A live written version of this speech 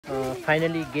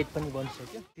Finally get पनि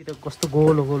बनिसक्यो। त्यो त कस्तो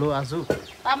गोलो गोलो आज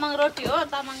तामाङ रोटी हो।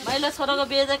 तामाङ मैले छोराको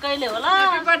बिहे चाहिँ कहिले होला?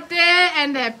 Happy birthday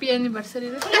and happy anniversary.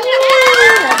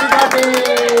 Happy birthday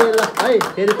ल है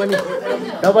फेरि पनि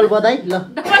डबल बधाई ल।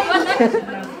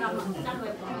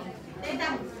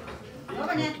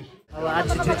 अब आज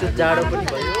चुचु जाडो पनि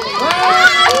भयो।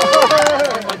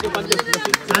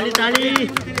 ताली ताली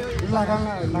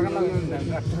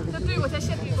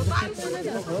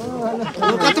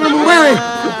कत्रो मुम्बई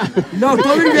ल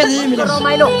टोबिन बेजी मिला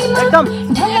रमाइलो एकदम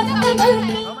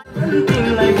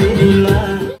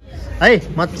है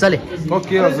मजाले।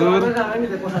 ओके हजुर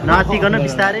नातिकन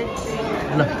बिस्तारै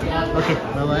ल। ओके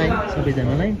बाई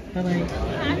सबैजनालाई बाई।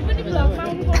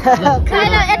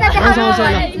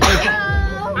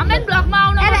 हामीलाई ब्लगमा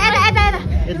आउनु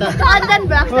यता अन्जन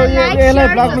ब्लग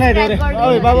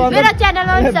मेरो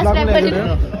च्यानलमा सब्स्क्राइब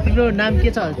गरिदिनु। तिम्रो नाम के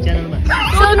छ च्यानलमा?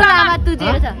 सोनु लामा 20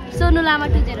 छ। सोनु लामा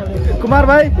 20। कुमार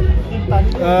भाइ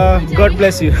गॉड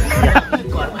ब्लेस यू।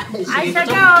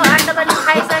 आइसक्यो अन्डा पनि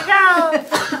खाइसक्यो।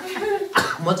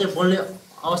 म चाहिँ बोल्ने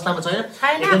अवस्थामा छैन।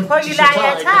 छैन खोकी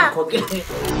लागेछ।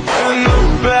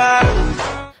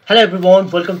 Hello everyone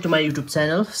welcome to my YouTube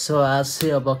channel. So आज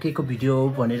चाहिँ अब के को भिडियो हो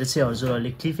भनेर चाहिँ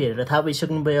हजुरहरूले क्लिप हेरेर थाहा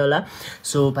भइसक्नुभयो होला।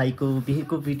 सो भाइको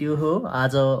बिहेको भिडियो हो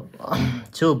आज।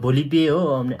 जो भोलि बिहे हो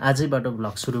आजैबाट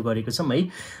भ्लग सुरु गरेको छौँ है।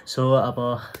 सो अब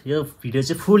यो भिडियो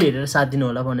चाहिँ फुल हेरेर साथ दिनु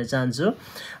होला भन्न चाहन्छु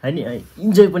है नि।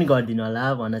 इन्जोय पनि गरिदिनु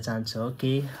होला भन्न चाहन्छु।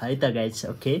 ओके है त guys.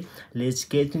 Okay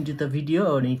let's get into the video.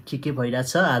 अनि के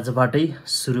भइरहेछ आजबाटै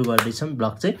सुरु गर्दैछौँ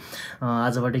भ्लग चाहिँ।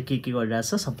 आजबाटै के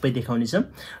गरिरहेछ सबै देखाउनेछौँ।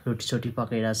 रोटी सोटी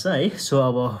पकाइरहेछ है। सो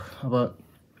अब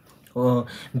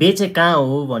बे चाहिँ कहाँ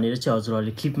हो भनेर चाहिँ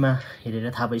हजुरहरूले क्लिपमा हेरेर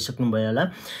थाहा भइसक्नुभयो होला।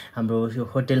 हाम्रो यो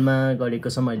होटेलमा गरेको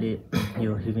छ मैले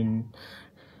यो हिभिन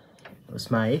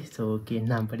उसमा है। सो के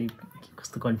नाम पनि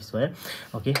कस्तो कन्फ्युज भयो।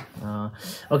 Okay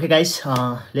okay guys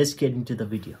let's get into the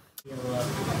video.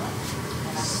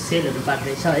 सेलहरू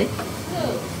पार्दैछ है।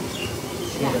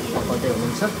 सेलहरू पकाउँदै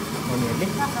हुनुहुन्छ मम्मीहरूले।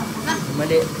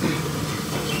 मैले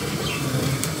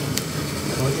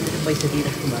पैसा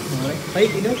दिइराख्नु भएको छ मलाई। है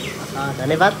दिनु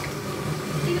धन्यवाद।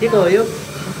 के को हो यो?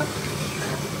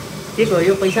 के को हो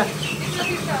यो पैसा?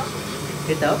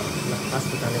 त्यही त हो ल हस्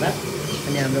धन्यवाद।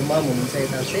 अनि हाम्रो मम हुनुहुन्छ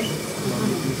यता चाहिँ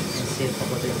मम्मी पनि सेल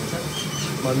पकाउँदै हुनुहुन्छ।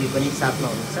 मम्मी पनि साथमा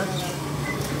हुनुहुन्छ।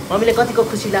 मम्मीले कतिको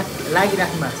खुसी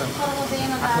लागिराख्नु भएको छ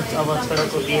आफ्नो अब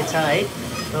छोराको बिहे छ है।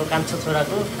 कान्छो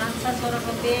छोराको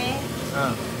बिहे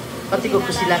कतिको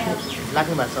खुसी लाग्नु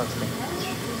भएको छ हजुरलाई?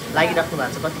 लागिराख्नु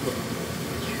भएको छ कतिको?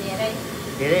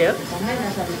 धेरै हो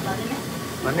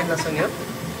भन्नै नसक्यो।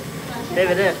 त्यही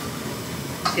भएर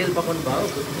सेल पकाउनु भयो।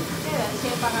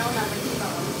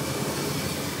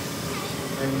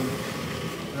 अनि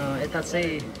यता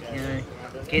चाहिँ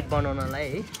केक बनाउनलाई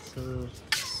है। सो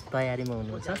तयारीमा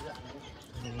हुनुहुन्छ।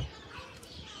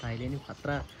 भाइले नि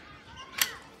खतरा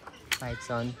भाइ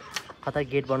छ अनि खतरा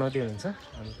गेट बनाउँदै हुनुहुन्छ।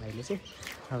 अनि भाइले चाहिँ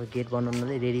अब गेट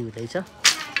बनाउनलाई रेडी हुँदैछ।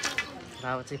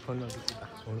 बाबा चाहिँ फोनमा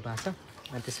हुनुभएको छ।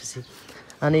 अनि त्यसपछि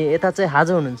अनि यता चाहिँ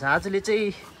हाजु हुनुहुन्छ। हाजुले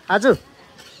चाहिँ हाजु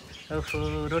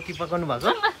रोटी पकाउनु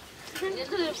भएको।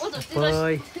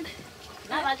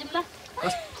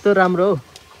 कस्तो राम्रो हौ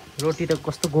रोटी त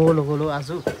कस्तो गोलो गोलो आज।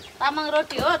 तामाङ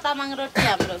रोटी हो। तामाङ रोटी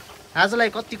हाम्रो। आजलाई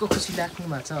कतिको खुसी लाग्नु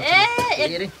भएको छ?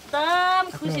 एकदम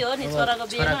खुसी हो नि छोराको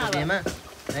बिहेमा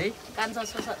है। कान्छो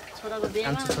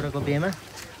छोराको बिहेमा।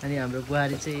 अनि हाम्रो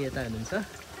बुहारी चाहिँ यता हुनुहुन्छ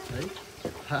है।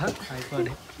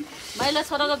 माइलो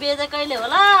छोराको बिहे चाहिँ कहिले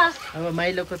होला? अब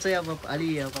माइलोको चाहिँ अब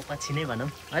अलि अब पछि नै भनौँ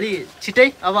अलि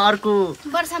छिटै। अब अर्को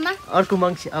वर्षमा अर्को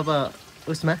मङ्सी अब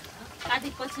उसमा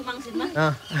कार्तिकपछि मङ्सिरमा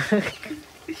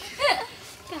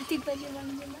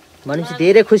भनेपछि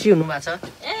धेरै खुसी हुनुभएको छ।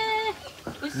 ए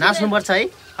नाच्नुपर्छ है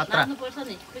खतरा। नाच्नुपर्छ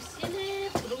नि खुसीले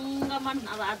फुरुङ्गमन।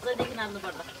 अब आजदेखि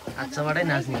नाच्नुपर्छ। आजबाटै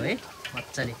नाच्ने हो है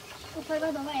मजाले।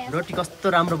 रोटी कस्तो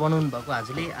राम्रो बनाउनु भएको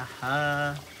हजुरले। आहा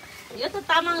यो त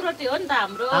तामाङ रोटी हो नि त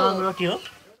हाम्रो। तामाङ रोटी हो।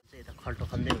 यता खल्टो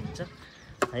खन्दै हुनुहुन्छ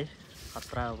है।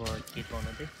 खतरा अब केक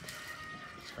बनाउँदै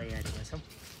तयारीमा छौँ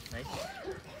है।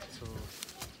 सो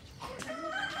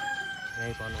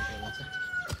यहीँ बनाउँदै हुनुहुन्छ।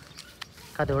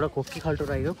 कतिवटा कोकी खल्टो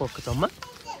रहेको कोकको जम्मा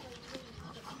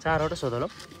 4वटा सोधल।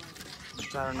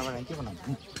 4 नभए के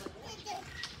बनाउनु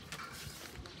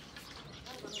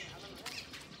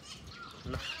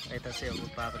ल। यता चाहिँ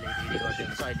अब बाबाले रेडी गर्दै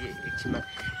हुन्छ। अहिले एकछिनमा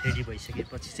रेडी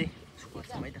भइसकेपछि चाहिँ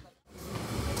गर्छौँ है त।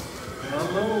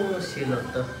 सेलहरू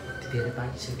त धेरै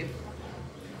पाकिसक्यो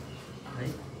है।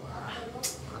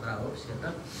 खतरा हो सेल त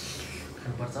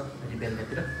खानुपर्छ अहिले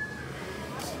बेलुकातिर।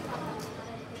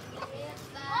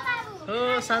 हो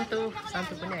शान्तु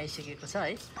पनि आइसकेको छ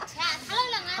है।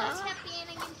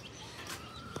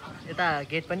 यता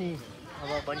गेट पनि अब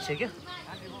बनिसक्यो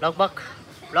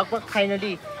लगभग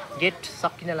फाइनली गेट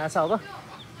सकिन लाग्छ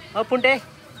अब पुन्टे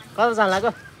कता जान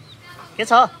लाग्यो के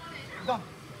छ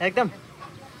एकदम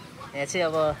यहाँ चाहिँ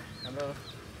अब हाम्रो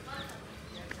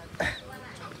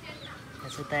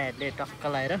दाइहरूले टक्क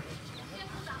लगाएर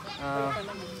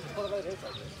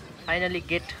फाइनली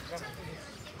गेट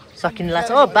सकिन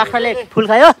लाग्छ बाख्राले फुल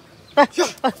खायो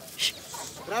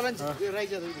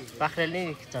बाख्राले नै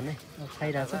झन्नै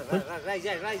खाइरहेछ फुल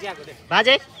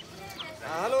बाजे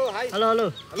हेलो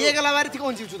के लाबारे थिको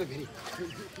हुन्छ छु त फेरि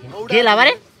के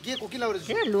लाबारे के को लाबारे छु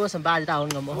ए लुस बाजे त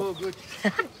आउनु म हो गुड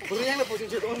पुरैले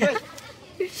पोसिन्छ त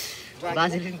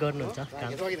बाजेले पनि गर्नुहुन्छ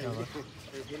काम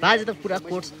बाजे त पुरा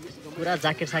कोट पुरा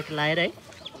ज्याकेट साकेट लाएर है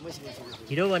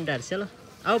हिरो बन्दाहरू छ ल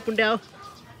आऊ पुन्टे आऊ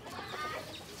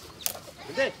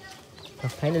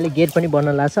फाइनली गेट पनि बन्न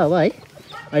लाग्छ अब है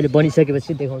अहिले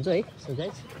बनिसकेपछि देखाउँछु है सो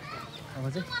गाइस अब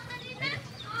चाहिँ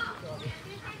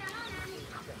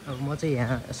अब म चाहिँ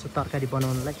यहाँ यसो तरकारी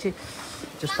बनाउनुलाई चाहिँ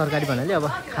जस्तो तरकारी भन्नाले अब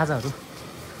खाजाहरू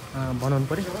बनाउनु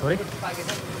पऱ्यो थोरै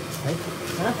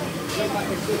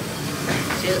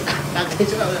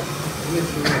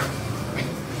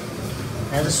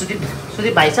है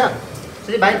सुदीप भाइ छ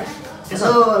सुदीप भाइ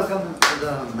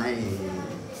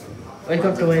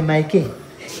वेलकम टु माई माइके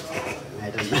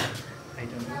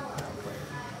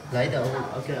ल है त अब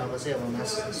चाहिँ अब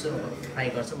मासु यसो फ्राई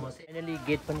गर्छु म चाहिँ फाइनली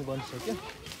गेट पनि बनिसक्यो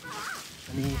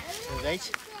अनि गाइस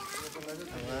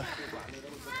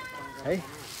है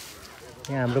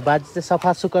यहाँ हाम्रो बाजे चाहिँ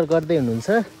सफा सुग्घर गर्दै हुनुहुन्छ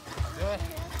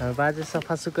हाम्रो बाजे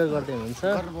सफा सुग्घर गर्दै हुनुहुन्छ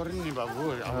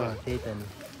त्यही त नि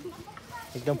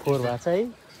एकदम फोहोर भएको छ है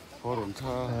फोहोर हुन्छ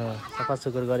सफा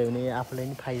सुग्घर गऱ्यो भने आफूलाई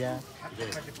पनि फाइदा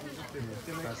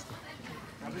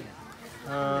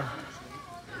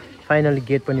फाइनली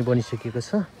गेट पनि बनिसकेको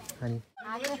छ अनि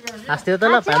हाँस्थ्यो त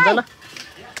ल भान्जा ल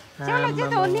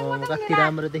कति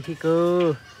राम्रो देखेको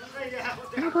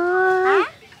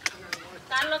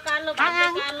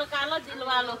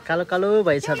कालो कालो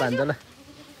भएछ भान्जा ल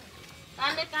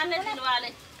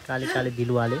काले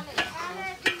दिलवाले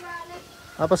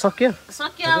अब सक्यो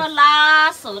अब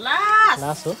लास हो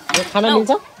लास हो यो खाना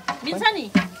मिल्छ नि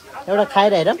एउटा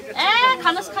खाएर हेरौँ ए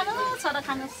खानुस् छोरा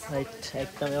खानुस्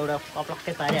एकदम एउटा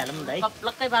कप्लक्कै पारिहालौँ नि त है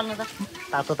कप्लक्कै पार्नु त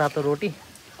तातो रोटी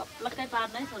कप्लक्कै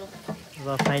पार्नै छोरा अब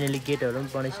फाइनली गेटहरू पनि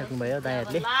बनाइसक्नु भयो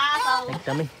दाइहरूले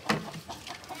एकदमै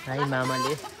है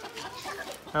मामाले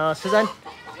सुजन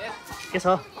के छ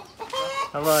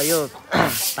अब यो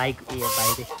भाइ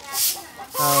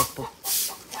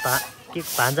के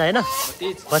भान्जा होइन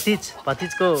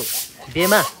भतिजको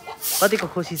बिहेमा कतिको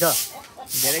खुसी छ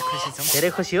धेरै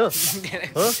खुसी हो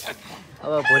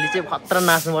अब भोलि चाहिँ खतरा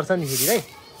नाच्नुपर्छ नि फेरि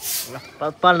है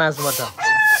पल नाच्नुपर्छ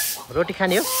रोटी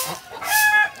खाने हो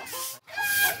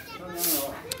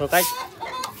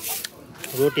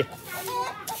रोटी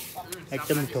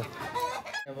एकदम मिठो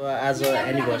अब आज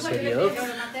एनिभर्सरी हो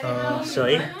सो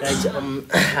है गाइज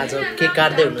आज केक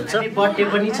काट्दै हुनुहुन्छ बर्थडे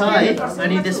पनि छ है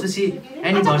अनि त्यसपछि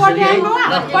एनिभर्सरी है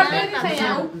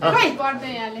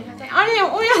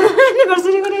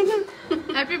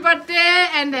Happy birthday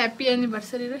and happy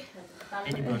anniversary.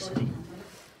 Anniversary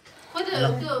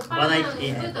बधाई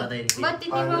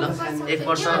एक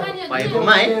वर्ष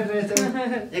भएकोमा है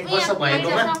एक वर्ष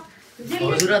भएकोमा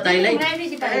हजुर र दाइलाई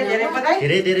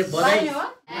धेरै बधाई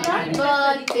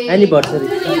एनिभर्सरी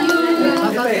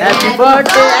ह्यापी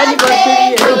बर्थडे एनिभर्सरी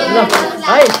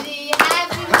है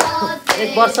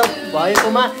एक वर्ष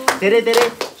भएकोमा धेरै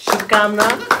शुभकामना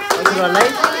हजुरहरूलाई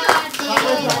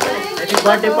ह्यापी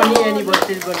बर्थडे पनि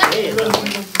एनिभर्सरी पनि है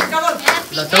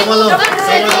ल डबल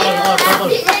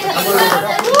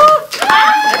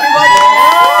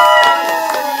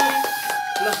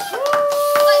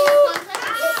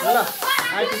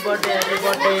Happy birthday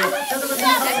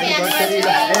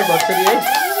anniversary है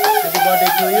Happy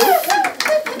birthday to you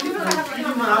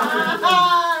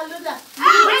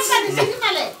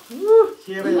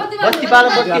बत्ती बाल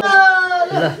बत्ती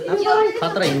ल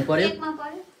खतरा हिँड्नु पर्यो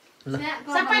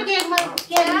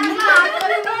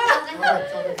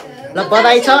ल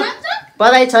बधाई छ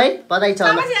है बधाई छ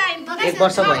ल एक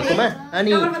वर्ष भएकोमा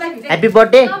अनि ह्यापी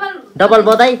बर्थडे डबल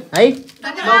बधाई है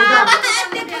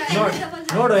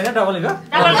नोड होइन डबल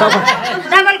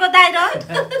डबलको दाइ र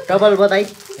डबल बधाई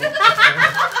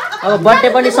अब बर्थडे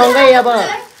पनि सँगै अब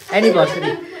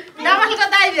एनिभर्सरी डबलको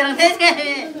दाइ भेर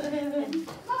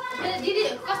दिदी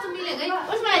कस्तो मिलेको है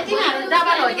उसमा तिनीहरु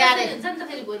डबल हो के अरे हुन्छ नि त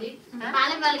फेरि भोलि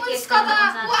पाले केक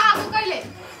काट्नु कहिले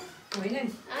होइन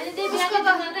अनि त्यही बिहाको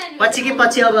दिन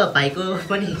पछि अब भाइको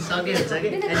पनि सँगै हुन्छ के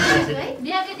एनिभर्सरी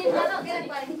बिहाको दिन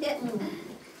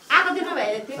आको दिन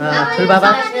भए ठुल बाबा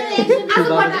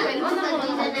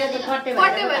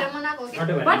बट्टे भएर मनाको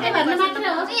बट्टे भर्न मात्र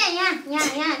हो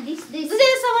यहाँ this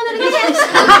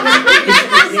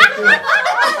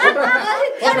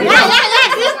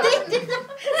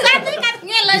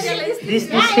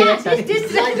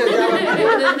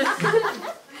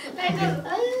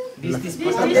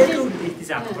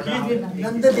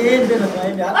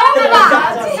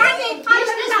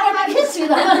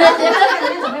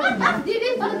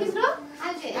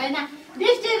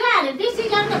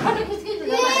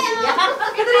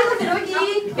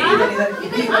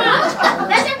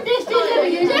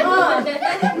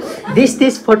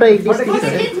This photo is this.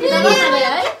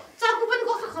 चाकु पनि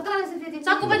कस्तो खतरा रहेछ त्यति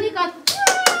चाकु पनि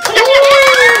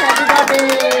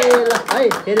है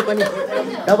फेरि पनि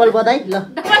डबल बधाई ल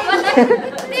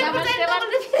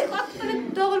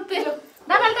डबल पेलो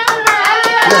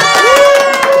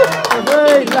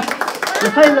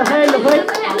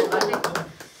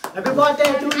Happy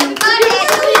birthday to you.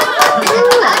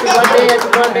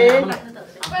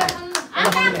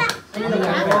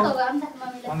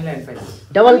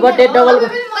 Double birthday double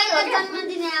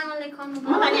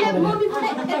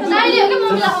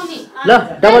ल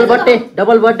double birthday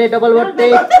double birthday double birthday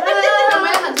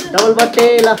double birthday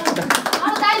ल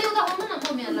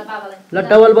ल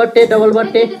डबल बर्थडे डबल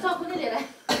बर्थडे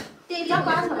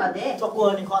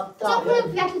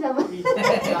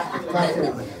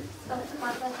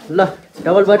ल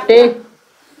डबल बर्थडे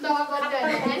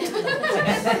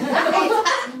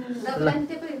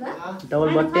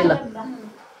डबल बर्थडे ल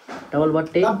डबल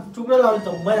बर्थडे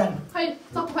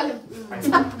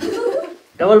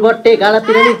डबल बर्थडे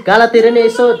गालातिर नि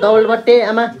यसो डबल बर्थडे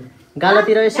आमा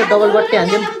गालातिर यसो डबल बर्थडे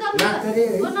हान्दियौँ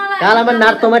गालामा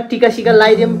नार्तोमा टिका सिका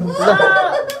लगाइदियौँ ल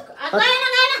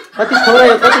कति थोरै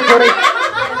हो कति थोरै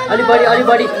अलि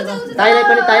बढी ताईलाई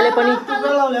पनि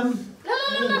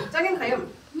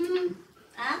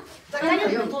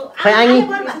खै आङी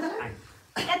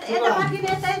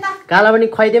गाला पनि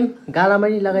खुवाइदियौँ गालामा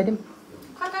नि लगाइदियौँ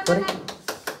थोरै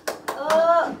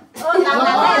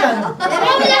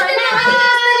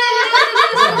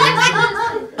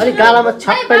अलिक गालामा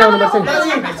छप्पै लाउनुपर्छ नि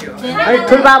अनि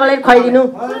ठुलबाबालाई खुवाइदिनु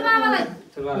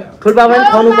ठुलबाबालाई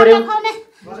खुवाउनु पर्यो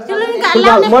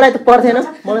मलाई त पर्थेन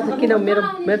मलाई त किन मेरो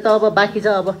त अब बाँकी छ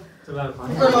अब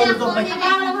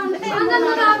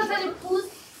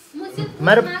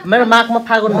मेरो माघमा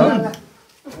फागुन भयो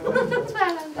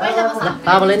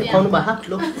बाबालाई नि खुवाउनु भयो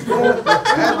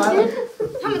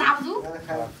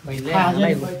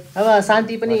अब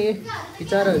शान्ति पनि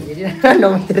बिचरा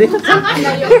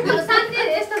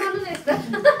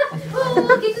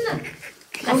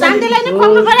शान्तिलाई नै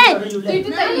खुवाउनु पर्यो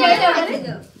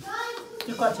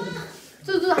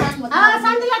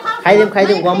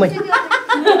खाइदिउँ गम्मै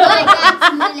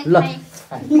ल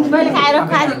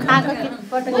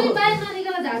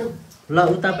ल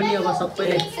उता पनि अब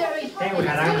सबैले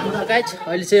गाइज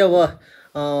अहिले चाहिँ अब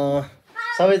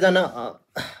सबैजना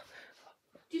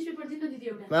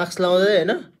मास्क लाउँदै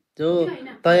होइन जो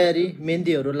तयारी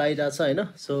मेहन्दीहरू लगाइरहेछ होइन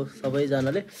सो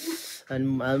सबैजनाले अनि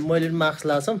मैले पनि मास्क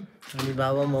लगाएको छौँ अनि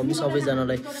बाबा मम्मी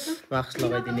सबैजनालाई मास्क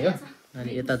लगाइदिने हो अनि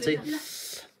यता चाहिँ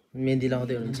मेहन्दी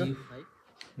लाउँदै हुनुहुन्छ है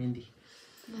मेहन्दी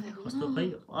कस्तो खै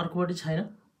अर्कोपट्टि छैन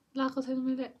लाएको छैन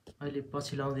मैले अहिले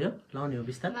पछि लाउँदै हो लाउने हो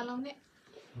बिस्तार नलाउने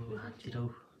हाततिर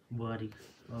बुहारी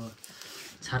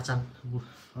छारचाङ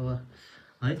अब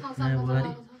है नयाँ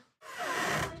बुहारी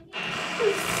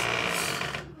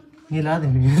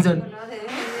मिलादिनु झन्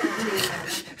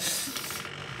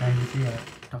अहिले चाहिँ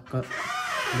टक्क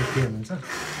लेख्दै हुनुहुन्छ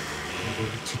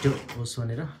छिटो होस्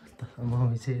भनेर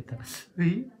मम्मी चाहिँ यता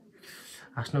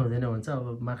हाँस्नु हुँदैन भन्छ अब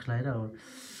मास्क लगाएर अब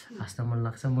हाँस्न मन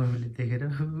लाग्छ मम्मीले देखेर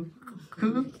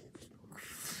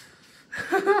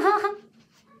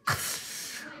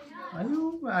अयो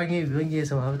आगे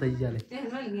भङ्गिएछ अब त इजाले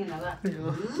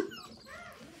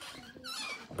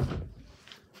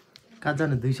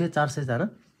कहाँजना 200-400 जना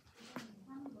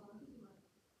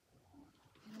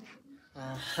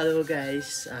हेलो गाइस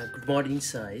गुड मर्निङ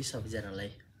छ है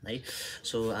सबैजनालाई है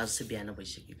सो आज चाहिँ बिहान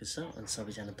भइसकेको छ अनि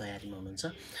सबैजना तयारीमा हुनुहुन्छ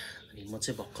अनि म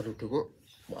चाहिँ भर्खर उठेको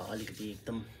अलिकति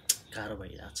एकदम गाह्रो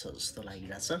भइरहेछ जस्तो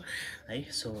लागिरहेछ है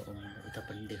सो उता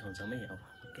पनि देखाउँछौँ है अब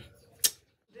ओके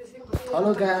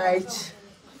हेलो गाइस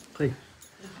खै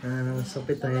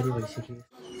सबै तयारी भइसक्यो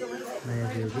नयाँ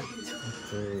बेबी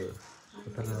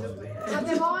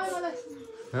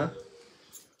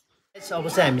अब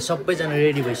चाहिँ हामी सबैजना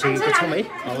रेडी भइसकेको छौँ है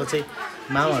अब चाहिँ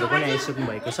मामाहरू पनि आइसक्नु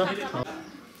भएको छ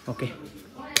ओके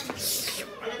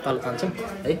तल तान्छौँ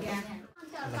है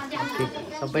ओके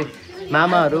सबै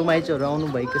मामाहरू माइजहरू आउनु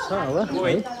भएको छ अब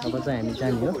है अब चाहिँ हामी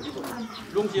जाने हो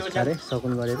बिस्तारै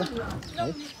सकुन गरेर है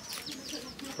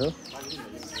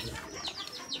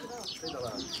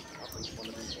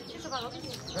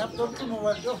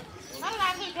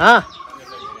हाँ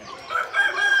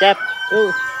ट्याप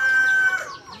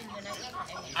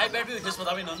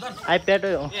आइप्याड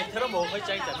हो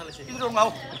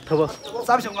थोबो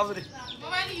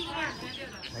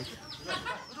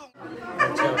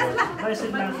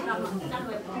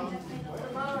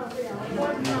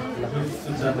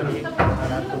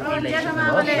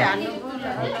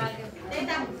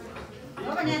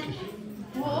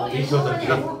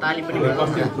ताली पनि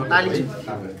ताली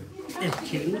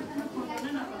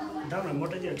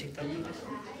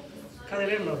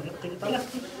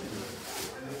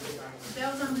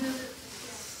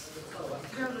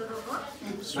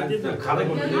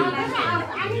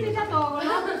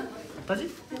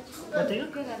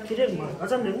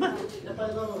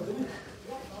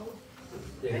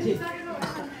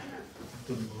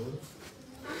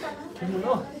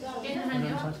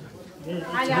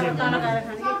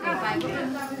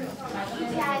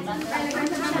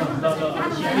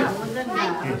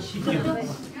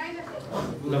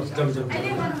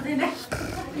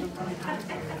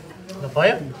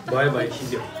भयो भयो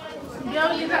सिद्धियो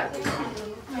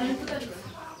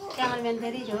क्यामराम्यान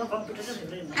फेरि जो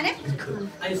अरे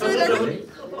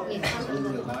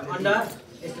अन्डा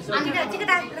अनि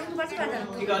चिकटा राख्नुपर्छ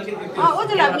ओ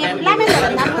जो लामे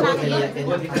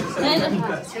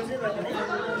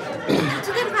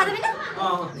चिकन खादैन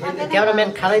क्यामराम्यान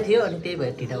खाँदै थियो अनि त्यही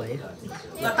भएर ढिला भयो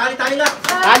ताली ताली ल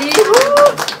ताली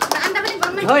अन्डा पनि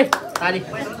बम्मै होय ताली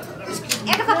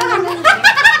एक कता खान्छ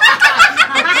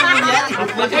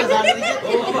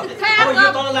यो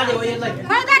तल लाने हो यसलाई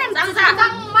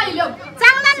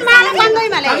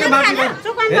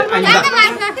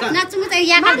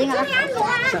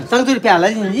संतुर प्याला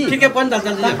जी ठीक है पन दल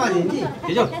दल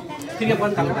ठीक है ठीक है पन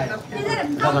दल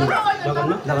लगन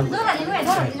लगन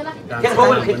के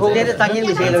खोल तेरे तांगे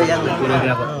भी सेल हो जाएगा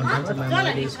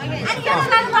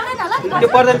त्यो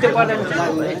पर्दैन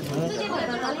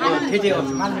ठीक है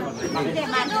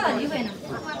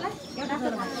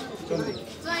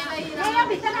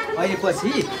अहिले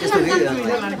पछि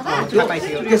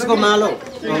त्यसको मालो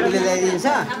उसले ल्याइदिन्छ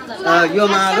यो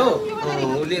मालो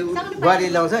उसले बुहारी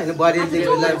ल्याउँछ होइन बुहारीले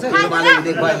ल्याउँछ यो मालो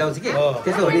उसले बुहारी ल्याउँछ कि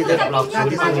त्यसो भने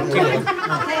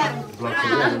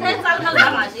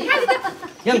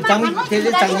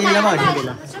त्यसले चाङ्गिनमा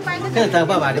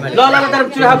ल ल तर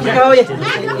चुहा चुहा हो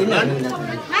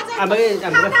अब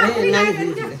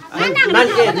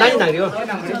नानी नानी नानी हो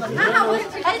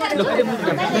ल फेरि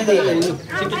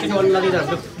छिटो छिटो अन्न लगिरा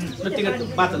ल टिकट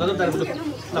बात ल तर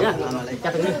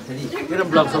ल मेरो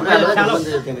ब्लग सब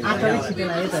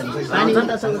पानी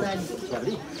भन्दा सब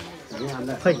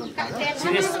खै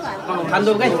सिरियस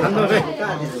खान्दो गए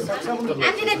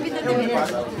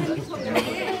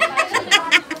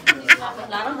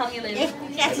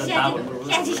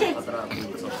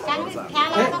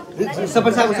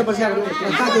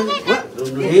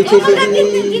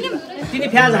तिनी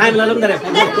फ्याज हाम ललम दरे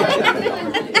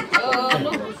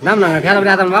नाम न फ्याला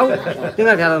रातन बाउ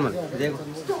तिम्रो फ्याला मन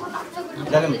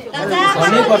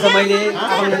भन्नै पर्छ मैले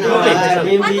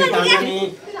मेमली कामनी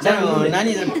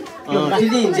नानी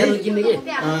दिदी जेल किन्ने के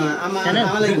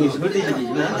आमालाई छोड्दै दिदी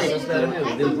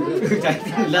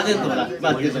लादैन त होला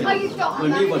बात गर्छ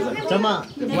भन्नै पर्छ जम्मा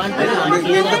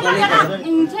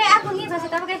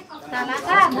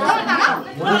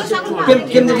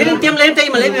 1 tiêm lên tay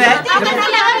mà lấy về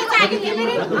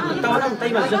tay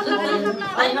mà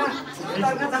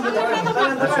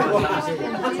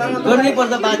गर्नै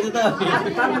पर्छ बाजे त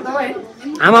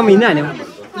आमा मिना नि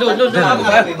लो लो लो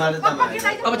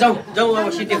अब जाऊ जाऊ अब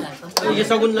सिट्यो यो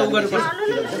सगुन लौ गर्नुपर्छ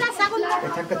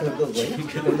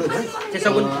त्यो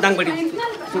सगुन दाङबडी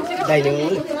दाइले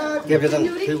देवदन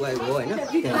थियो गएको हैन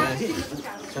त्यहाँ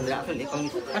सन्दे आफैले कमी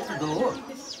काट्छ दो हो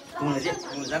तुमले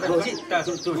चाहिँ जाबे रोसी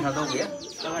तासु चुर छादौ गयो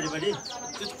अगाडिबडी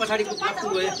त्यो पछाडीको पाक्कु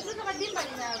गयो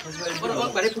बरु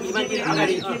भरे पुलिमा के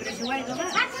अगाडि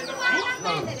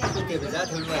त्यो बेला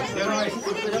थोर के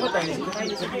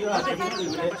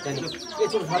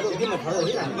चुर छादौ दिमा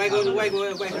छादौ वाइ गयो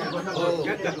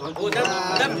ओ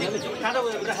दम चुर छादौ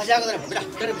हजाको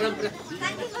तर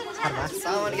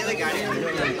सामान के गाडी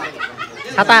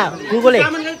छाता गुगले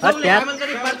हट यार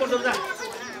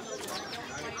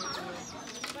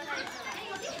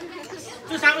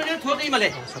त्यो सामान थोकै मले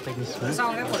सबै miss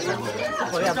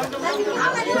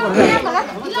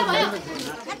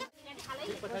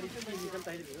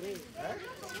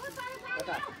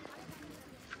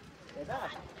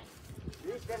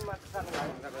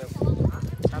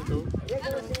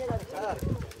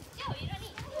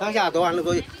Sang chào tôi ăn được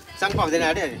rồi. Sang phòng thế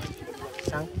nào đấy?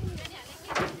 Sang.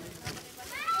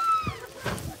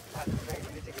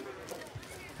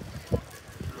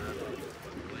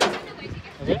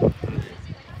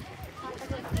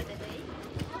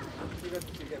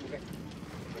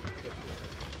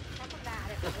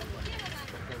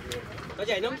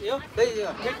 चाहिँ हैन यो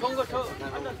ठेक ठोङको ठो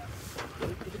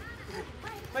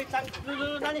खै चाङ लु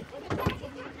नानी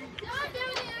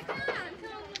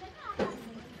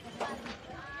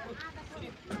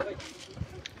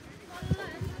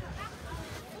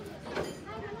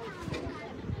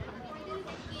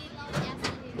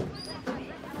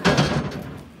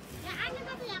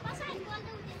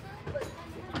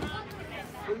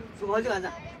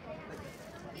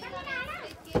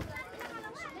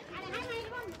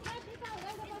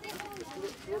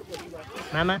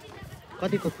मामा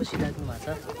कतिको खुसी लाग्नु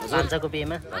भएको छ भान्जाको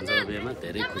बिहेमा भान्जाको बिहेमा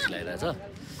धेरै खुसी लागिरहेछ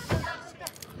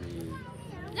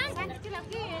अनि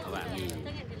अब हामी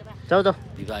जाऊ जाऊ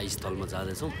विवाह स्थलमा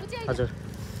जाँदैछौँ हजुर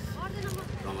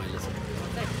रमाइलो छ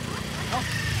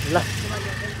ल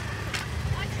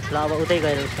ल अब उतै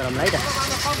गएर गरौँ है त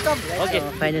ओके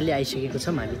फाइनली आइसकेको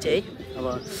छौँ हामी चाहिँ है अब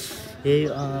यही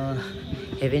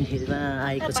हेभेन हिलमा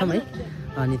आएको छौँ है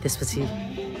अनि त्यसपछि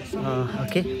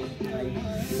ओके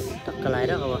टक्क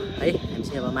लगाएर अब है हामी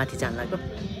चाहिँ अब माथि जान लाग्यो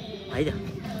है त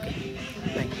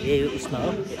ओके यही उसमा हो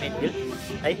हेभेन हिल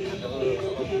है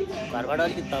घरबाट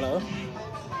अलिकति तल हो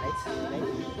है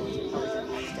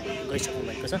गइसक्नु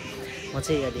भएको छ म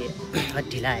चाहिँ अहिले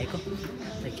ढिला आएको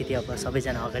अलिकति अब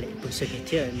सबैजना अगाडि पुगिसकेको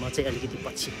थियो म चाहिँ अलिकति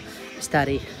पछि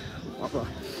बिस्तारै अब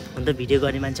हुन त भिडियो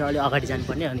गर्ने मान्छे अलिक अगाडि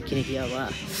जानुपर्ने अनि किनकि अब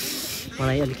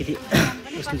मलाई अलिकति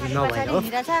उस्तो नभएर हो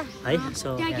है सो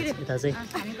यता चाहिँ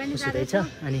उसो रहेछ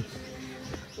अनि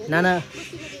नाना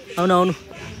आउनु आउनु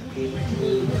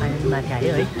माथि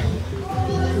आयो है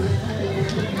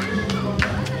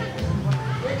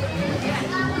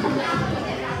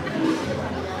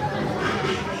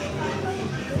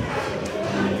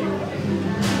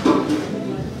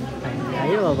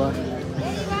आयो अब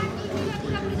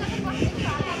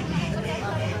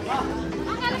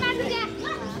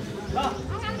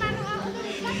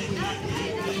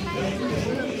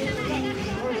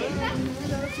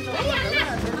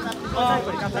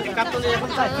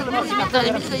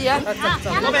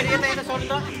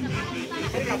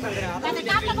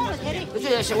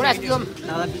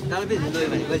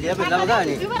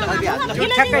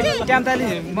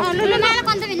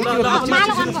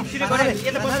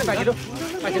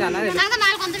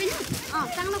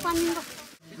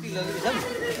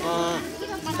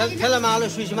खेलामा आलु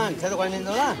सुइसमान खेल गरिदिनु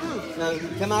होला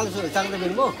खेमा आलु चाङ्दो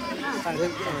बिनको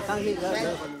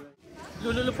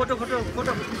लु फोटो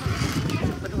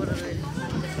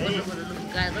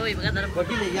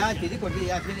कोटीले या फेरि कोटीले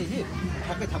या फेरि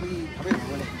ठक्कै थपै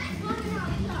भएकोले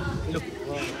लु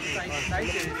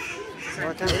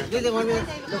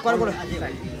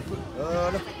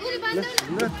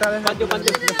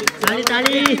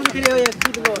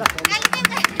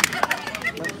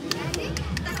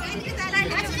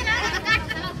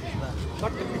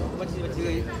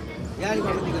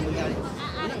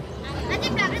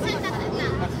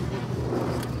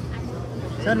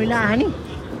सर मिला आहा नि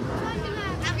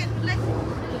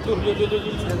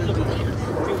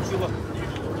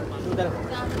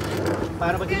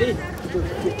पार्वतीले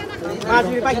 5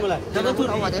 मिनेट पाइन्छ मलाई जगतुर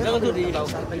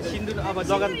सिन्दुर अब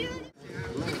Jagan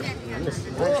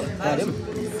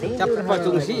Chapa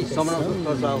tungsi, somno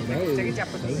tosau.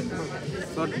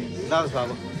 Dal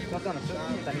sawo.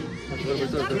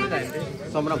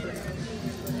 Somno.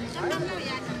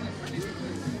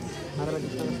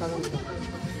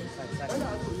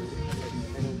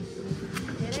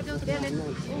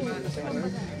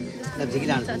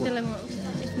 Jigilan.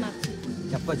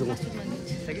 Chapa tung.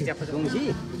 Chapa tungsi.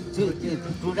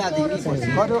 Sudah di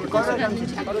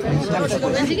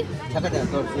sini. Chapa dah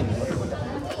torsi.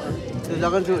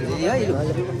 Lagan tu, ya itu.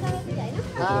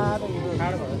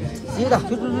 Sila,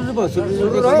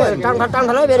 tang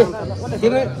halai beri.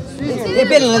 Ini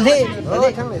bel nanti,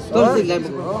 torsi lagi.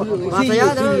 Masa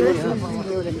ya,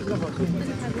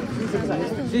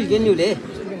 sih gini le.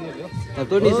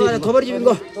 Tapi ni sih, thobar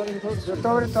jibingo.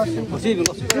 Thobar torsi.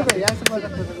 Jibingo.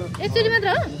 Itu di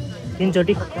mana?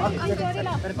 तीनचोटि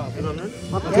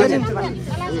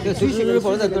सुइसिनु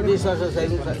पर्दा त डिस्वास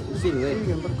side scene है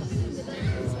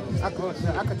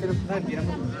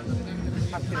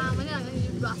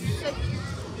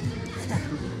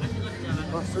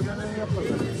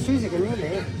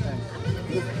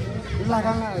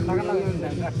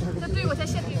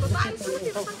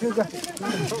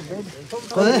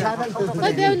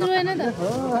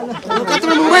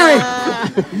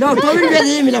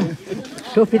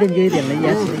टोपी त गयो त्यसलाई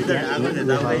याद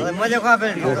मजा खा पे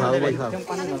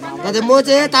दादा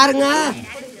मोचे तारंगा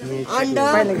अन्डा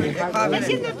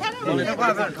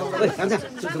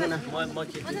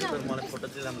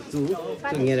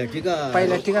पहिला के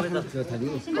पहिला टिका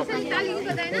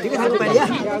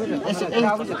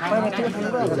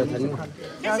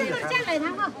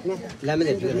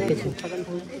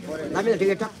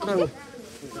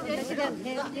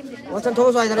Wasan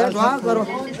thô xoài ra xóa cơ rồi.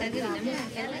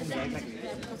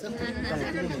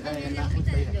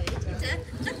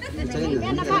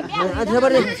 À thế bớt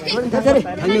đi, thế đi.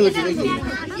 Thằng nhiều gì đấy,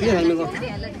 cái thằng nhiều không?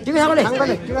 Chứ cái thằng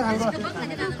này, chứ cái thằng này.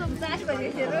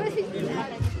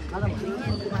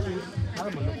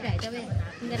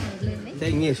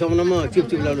 Thế nghỉ xong nó mà chụp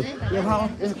lâu được. Nhiều không?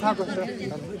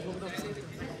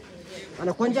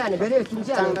 Ana konja ne bere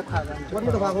tunja ne wani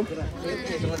da fago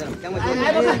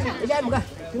ai baka ija muka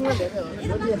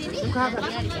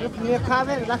ne ka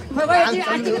be la kai ji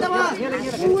a ci da ma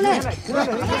kule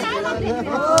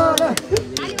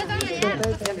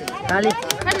ताली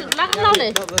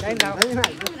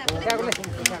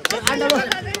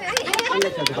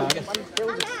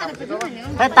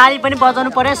ताली पनि बजाउनु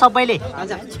पर्यो सबैले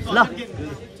ल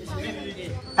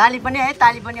ताली पनि है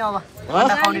ताली पनि अब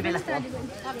भन्दा खाउने बेला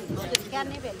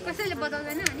कसैले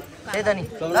बजाउँदैन अनि त्यही त नि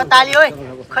ल ताली ओइ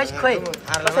खै खोइ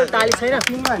कसैले ताली छैन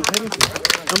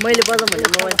मैले बजाउँ भने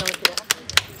मोबाइलसँग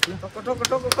टोको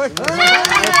टोको खोइ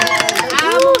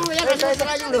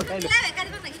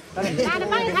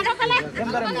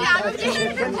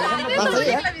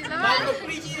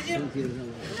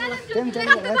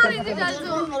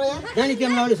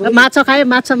माछा खायो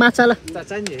माछा माछा ल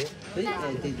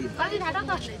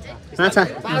माछा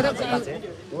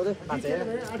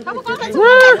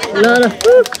ल ल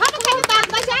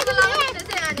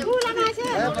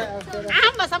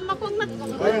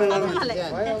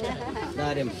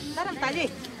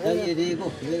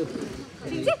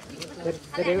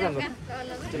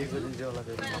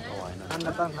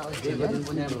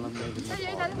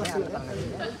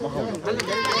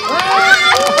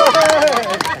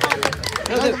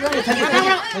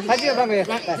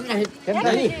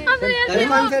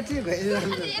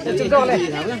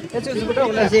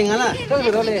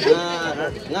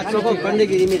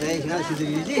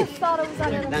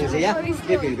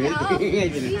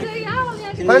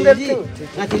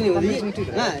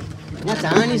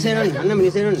Ngacani seron, anak mini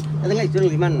seron, ada nggak itu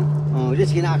liman, dia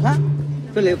sekian apa?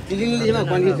 Tuh le, tiling lima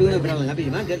kuanti tu berapa habis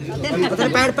liman? Betul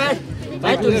per per,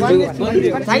 per tu,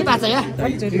 saya pas ya.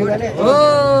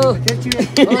 Oh,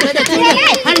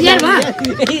 hari jar mah,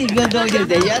 gandong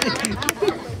jadi ya.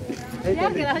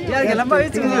 Jar ke lama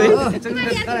itu.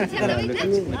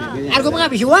 Aku mau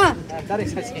habis wah.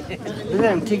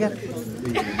 Benar, ठीक है.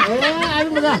 Ayo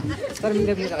muda. Tarik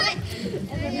minta minta.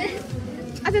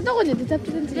 Ada toko ni tetap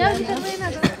tidak.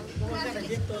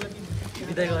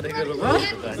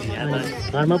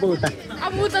 घरमा पो उता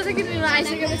अब उता चाहिँ किन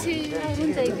आइसकेपछि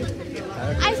हुन्छ कि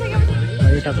आइसकेपछि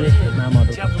अहिले सबै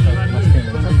नामहरू मस्तै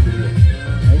हुनुहुन्छ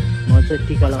है म चाहिँ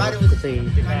टिका लगाएको चाहिँ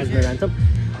खिच्न जान्छौँ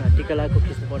टिका लगाएको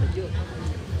खिच्नु पर्ने थियो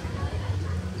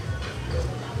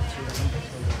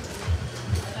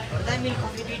मिल्क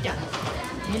कफी दुईटा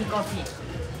मिल्क कफी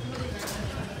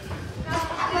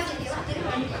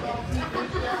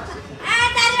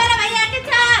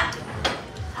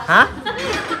हाँ?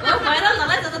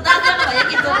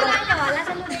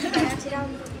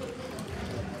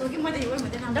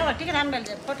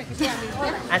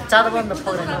 अच्छा तो बंद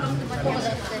फोड़ रहे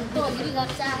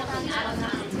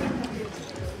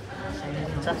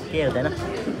चल क्या होता है ना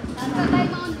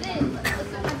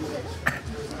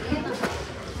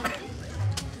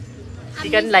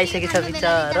चिकन लाई सके सब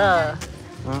बिचारा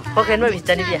पकेट में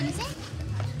बिचार नहीं दिया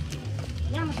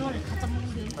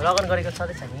लगन गरेको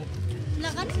छँदै छ नि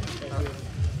लगन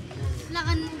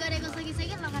लगन गरेको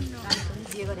सकिसक्यो लगन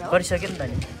गरिसक्यो नि त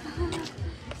नि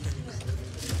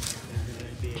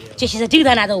चेसी चाहिँ ठिक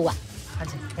दाना हुआ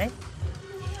हजुर है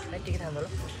ठिक थाहा भयो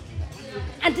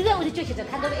अनि त्यो उले चेसी चाहिँ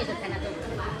खाँदो यसो खाना दो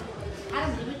आराम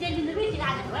दिनु तेल दिनु बेसी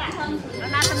लाग्छ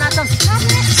नाचौँ नाचौँ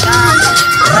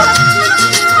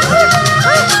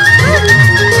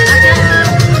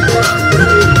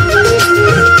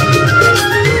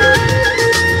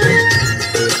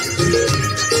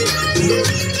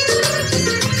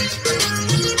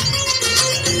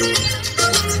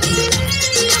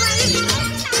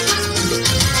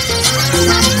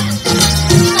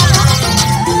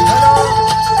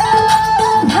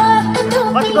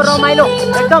कतिको रमाइलो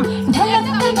एकदम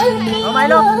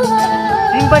रमाइलो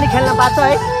टिङ पनि खेल्न पार्छ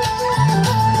है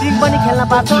टिङ पनि खेल्न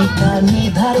पार्छ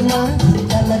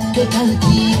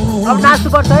अब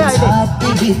नाच्नुपर्छ है अहिले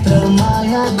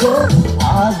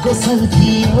आगो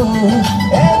सल्कियो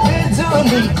ए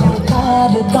बिजुलीको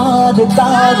तार तार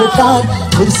तार तार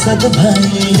फुर्सद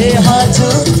भए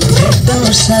हजुर भेटौँ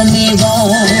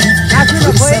शनिबार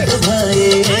फुर्सद भए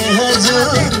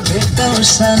हजुर भेटौँ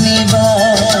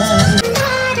शनिबार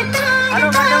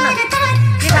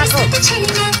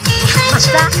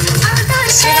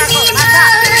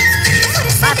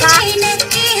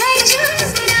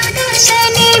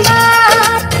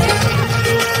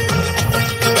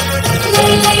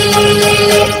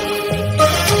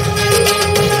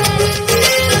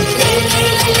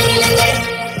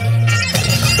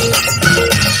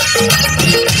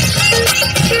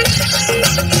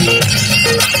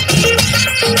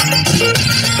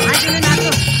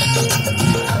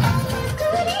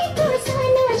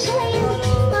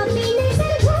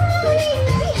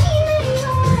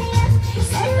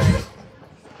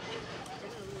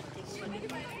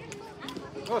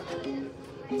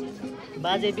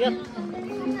बाजे बियर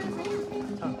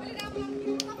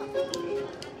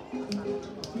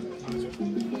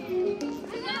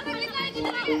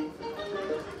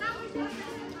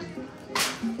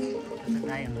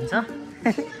गाई हुनुहुन्छ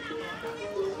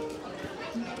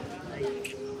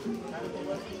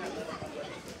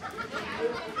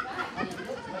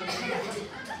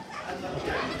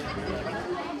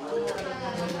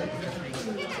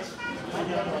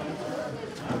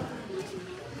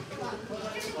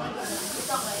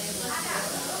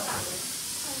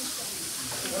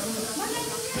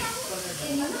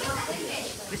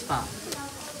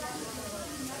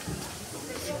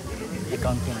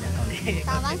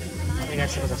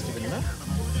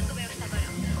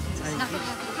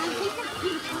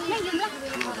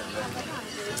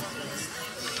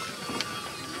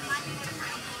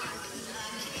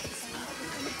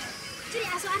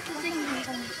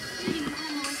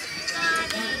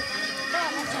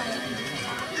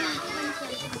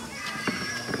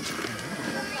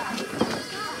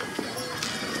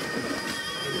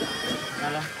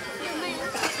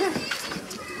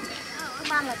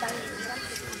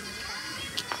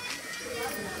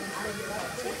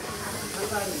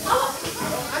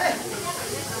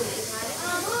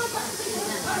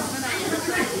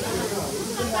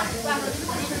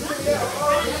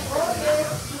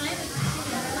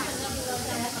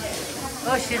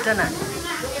Oh, Sirzana.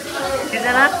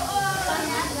 Sirzana.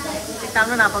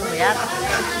 Tamu napang ya.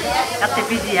 Kate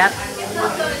busy ya.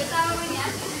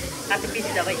 Kate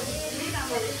busy dah, boy.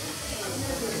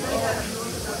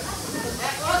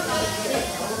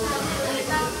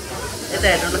 Itu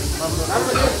ya dulu.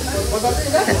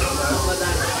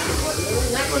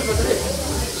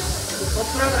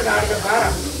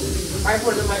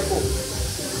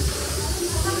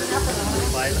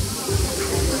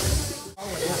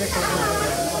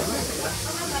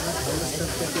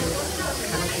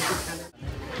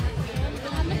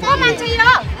 को मान्छे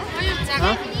यो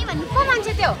नि भन्नु को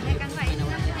मान्छे त्यो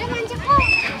यो मान्छे को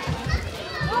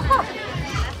को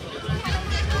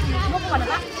म को भन्नु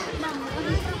त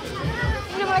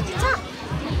किन मलाई चिन्छ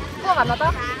को भन्नु त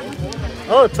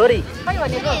हो छोरी खै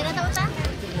भनेको हेर त उता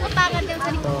को पागल देउ छ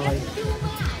नि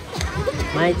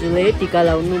माइजूले टीका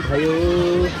लाउनु भयो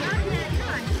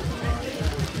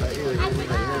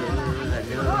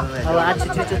अब आज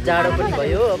छिटो जाडो पनि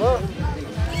भयो अब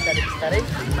बिस्तारै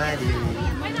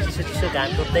चिसो चिसो घाम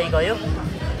डुब्दै गयो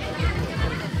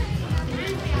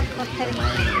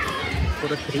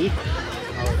पुरो 3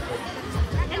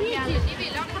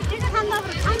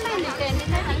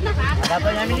 दाबा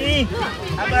यामिनी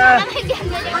दाबा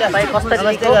भाइ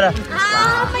कसरी छ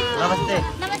नमस्ते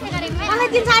मलाई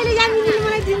दिन्छ अहिले यामिनीले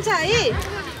मलाई दिन्छ है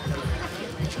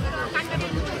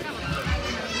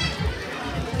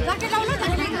गटे लाउनु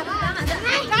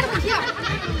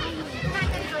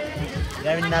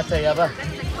यामिनी नाच्छ अब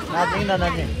नाच्दै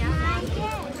ननाच्ने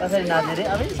कसरी नाच्ने रे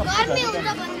अब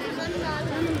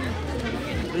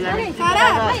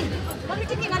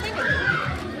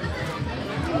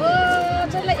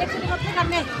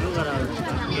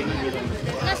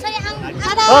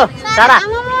सारा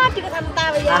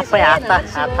आफै हात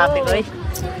थापेको है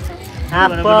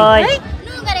आफै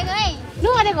नु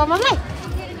गरेको मम्मी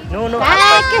नु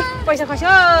पैसा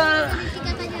खस्यो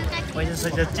पैसा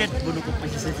चेट बुनुको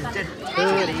पैसा चेट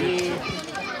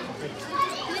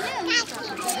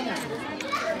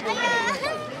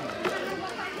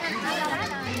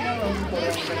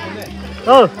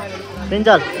ओ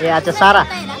पिन्जल ए आज सारा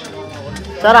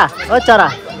चरा ओ चरा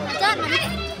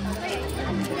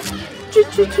चु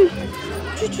चु चु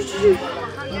चु चु चु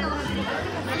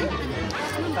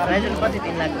राइजन कति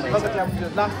दिन लाग्यो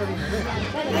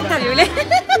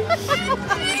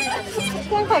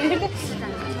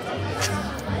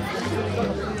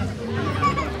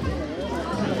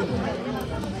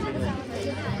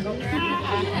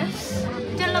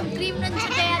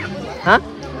हाँ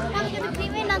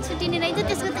फ्रीमै नछुटिने रहेछ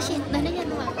त्यसको त सेक्दैन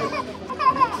जानु भएको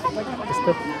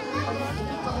त्यस्तो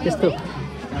त्यस्तो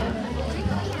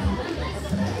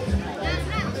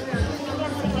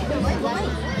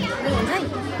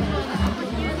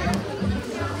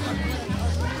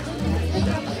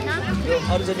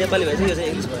अरू चाहिँ नेपाली भएछ यो चाहिँ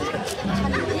इङ्ग्लिस भएछ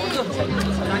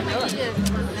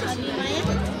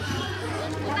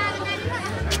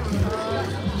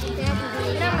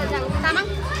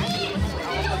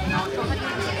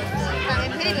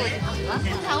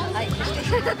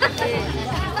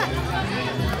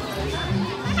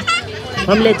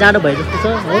हामीले जाडो भयो जस्तो छ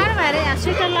हो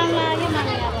स्वेटर लाउन लाग्यो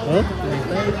मलाई हो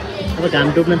अब घाम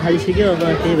डुब्न थालिसक्यो अब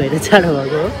त्यही भएर जाडो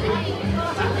भएको हो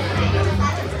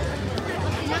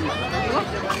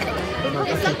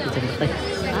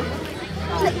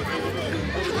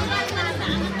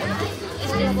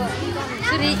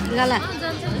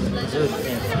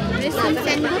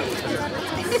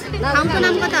ठाउँको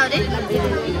नाम कता हो रे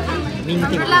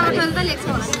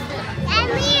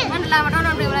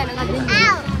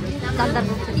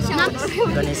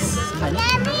गणेश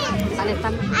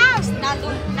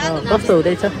कस्तो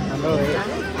हुँदैछ हाम्रो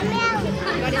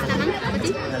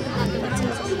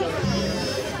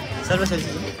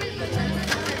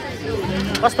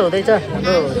कस्तो हुँदैछ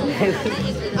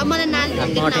हाम्रो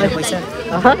पैसा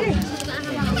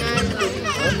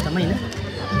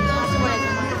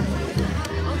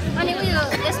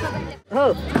हो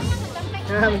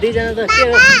हामी दुईजना त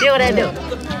के गराइदियो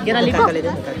केरा लिएको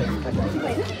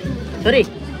छोरी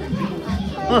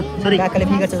हो छोरी काकाले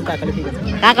फिगर छ काकाले फिगर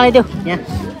काकालाई देऊ यहाँ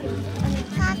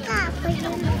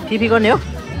टिपी गर्ने हो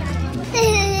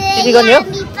टिपी गर्ने हो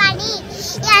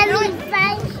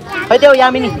खै देऊ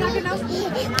यामिनी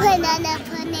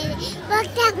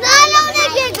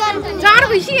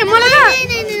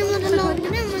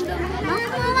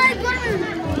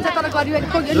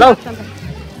लौ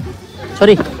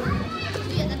छोरी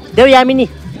देऊ यामिनी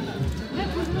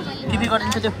टिपी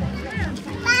गरिदिन्छ देऊ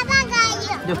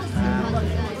देऊ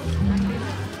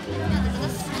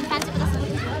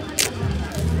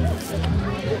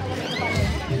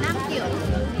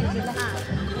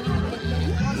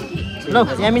लौ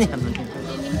यामिनी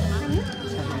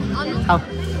खाऊ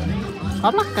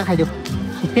अलक्का खाइदेऊ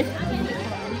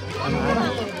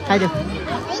खाइदेऊ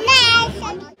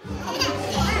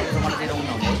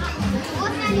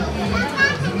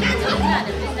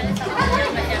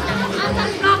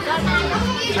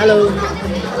hello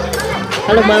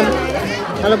hello momo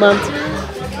hello momo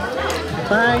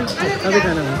by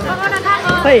सबैजना हुन्छ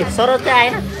खै सरद चाहिँ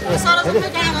आएन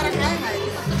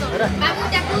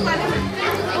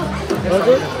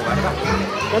हजुर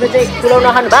तपाईँ चाहिँ पुलाउ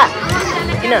नखानु भा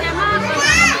किन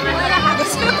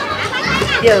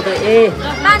के हो त ए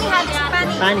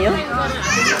पानी हो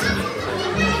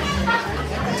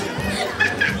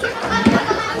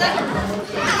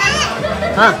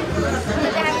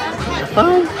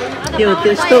के हो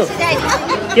त्यस्तो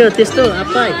के हो त्यस्तो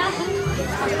आप्पाई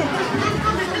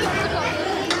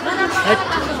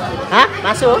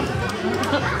मासु हो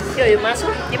के हो यो मासु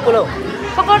के पुलाउ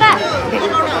पकौडा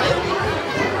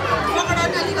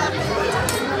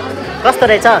कस्तो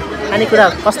रहेछ खानेकुरा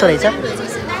कस्तो रहेछ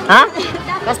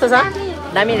कस्तो छ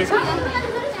दामी रहेछ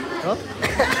हो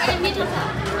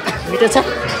मिठो छ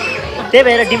त्यही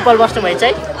भएर डिम्पल बस्नु भएछ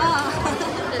है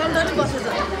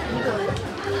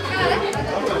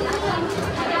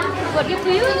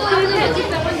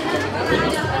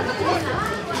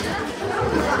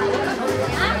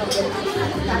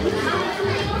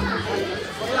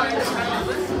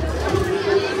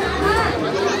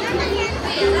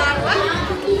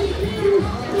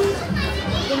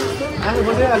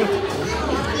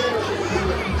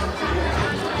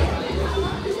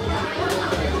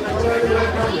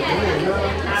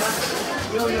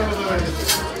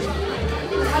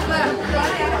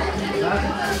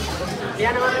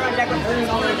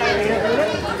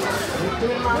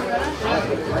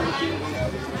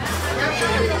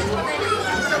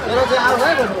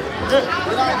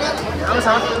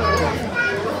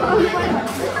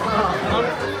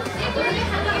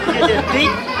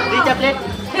दुईटा प्लेट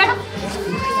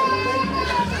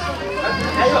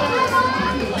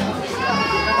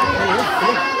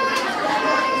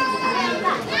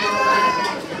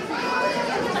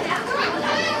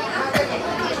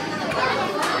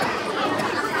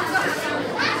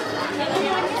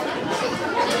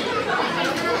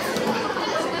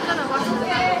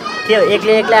के हो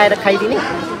एक्लै एक्लै आएर खाइदिने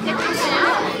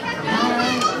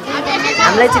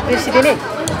हामीलाई चाहिँ बिर्सिदिने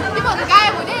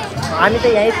हामी त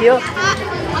यहीँ थियो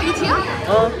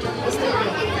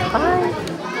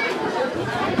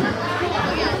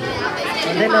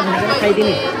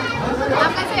खाइदिने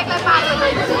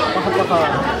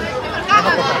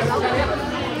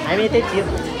हामी यतै थियौँ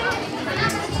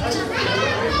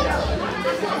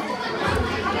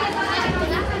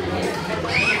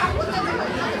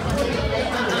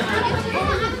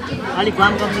अलिक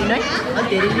कम लिनु है अलिक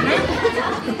धेरै लिनु है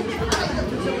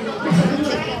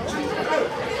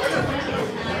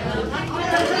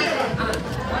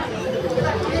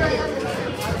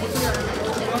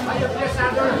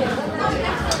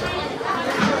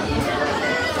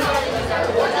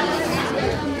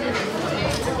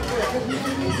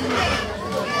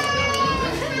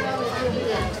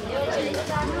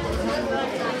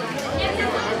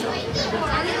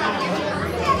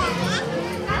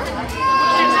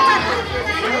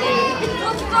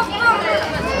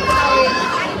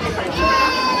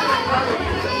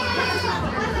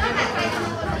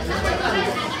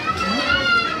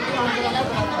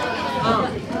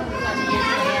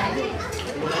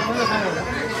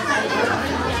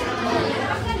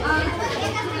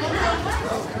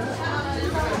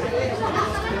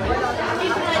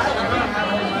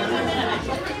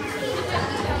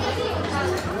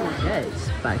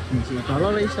पार्किङ चाहिँ तल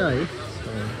रहेछ है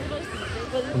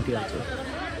कुन्तीहरू चाहिँ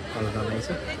तल रहेछ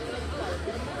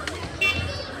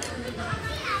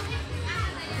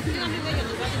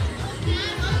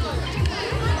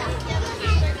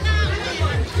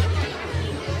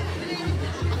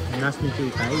नाच्ने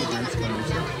चाहिँ भाइ डान्स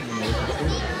गर्दैछ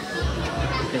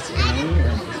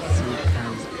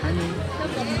खाने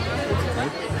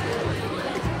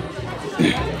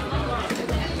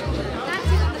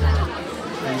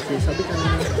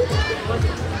सबैजना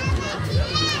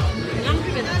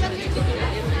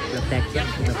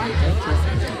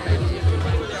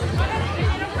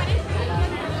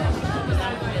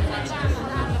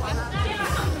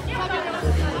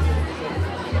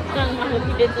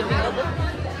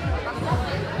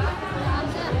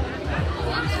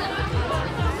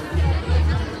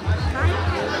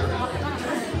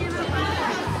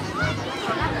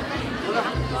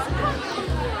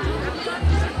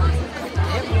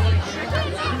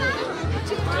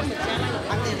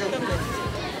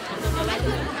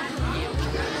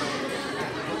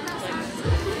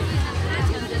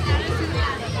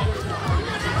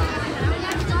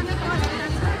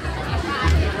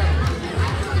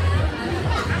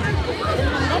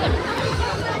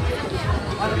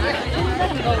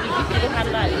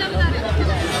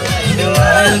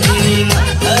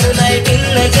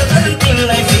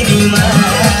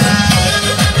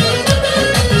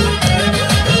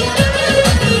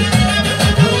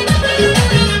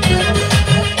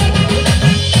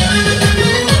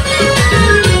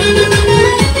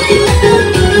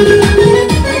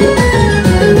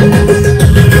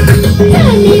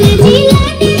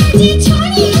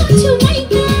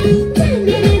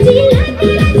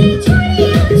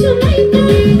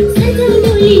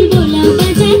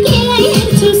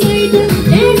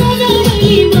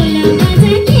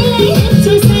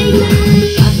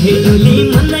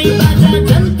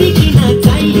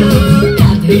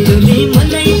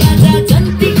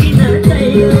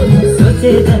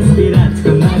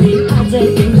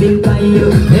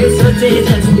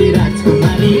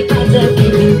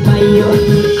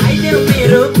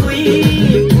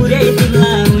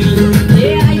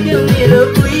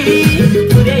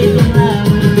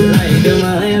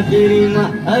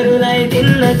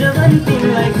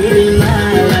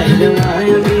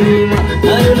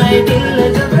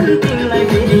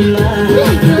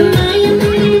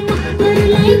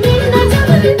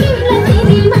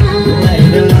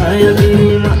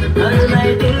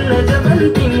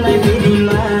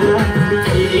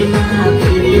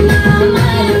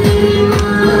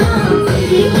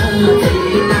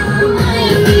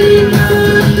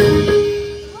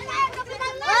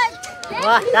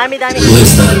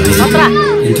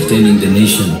entertaining the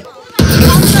nation.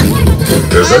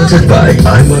 Presented by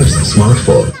iMar's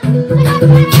Smartphone.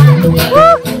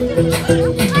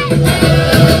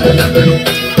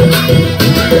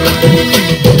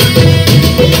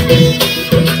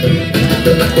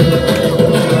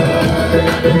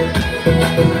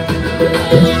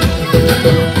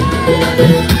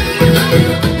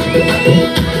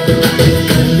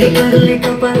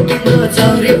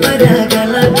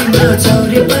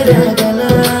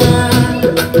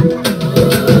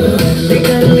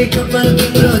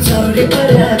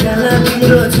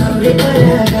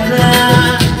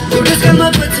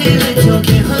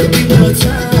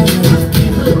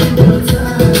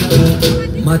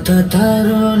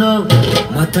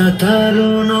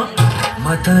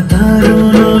 Mata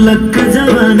taruno lak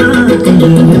jawana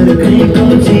tiyar kai ko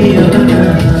jiyana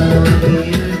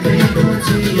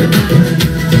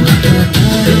mata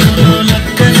taruno lak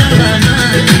jawana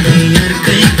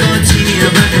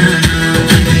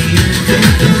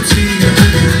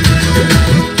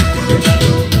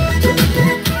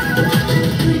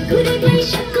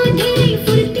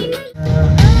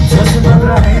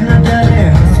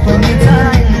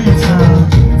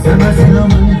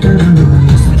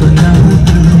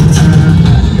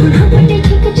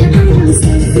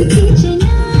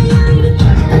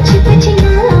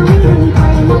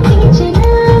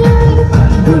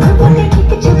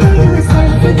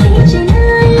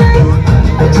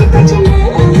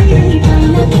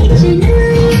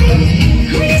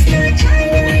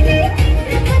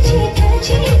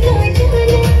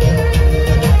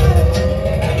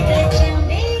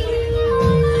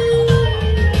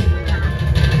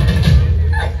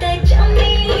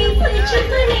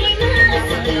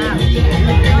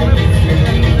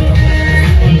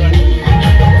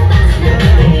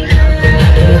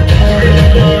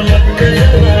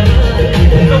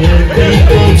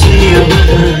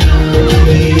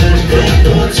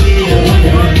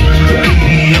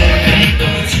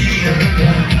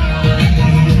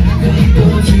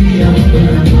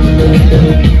अब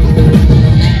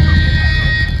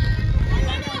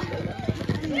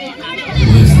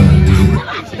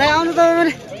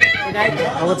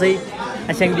चाहिँ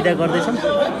आस्याङ बिदा गर्दैछौँ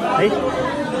है।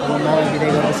 अब मामा बिदा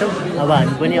गर्दैछौँ। अब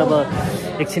हामी पनि अब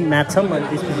एकछिन नाच्छौँ। अनि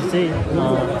त्यसपछि चाहिँ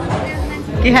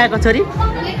के खाएको छोरी?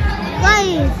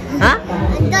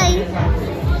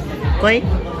 कोही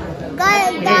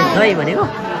दही भनेको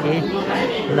ए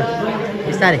ल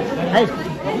बिस्तारै है।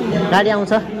 गाडी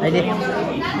आउँछ अहिले,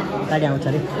 गाडी आउँछ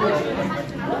अरे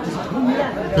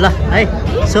ल है।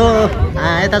 सो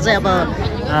यता चाहिँ अब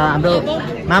हाम्रो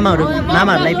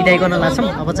मामाहरूलाई बिदाई गर्न लाग्छौँ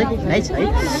अब चाहिँ है।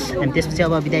 अनि त्यसपछि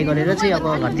अब बिदाई गरेर चाहिँ अब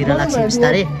घरतिर लाग्छौँ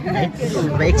बिस्तारै है।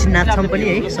 अब एकछिन नाच्छौँ पनि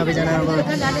है सबैजना। अब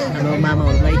हाम्रो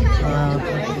मामाहरूलाई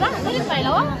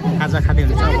खाजा खाँदै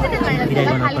हुन्छ बिदाई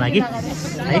गर्नको लागि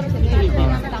है।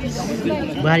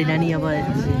 बुहारी नानी अब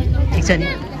ठिक छ नि,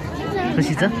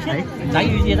 खुसी छ है।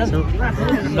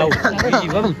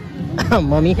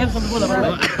 मम्मी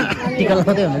टिका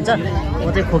लगाउँदै हुनुहुन्छ, म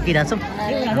चाहिँ खोकिरहेको छु।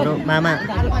 हाम्रो मामा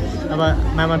अब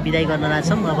मामा बिदाई गर्न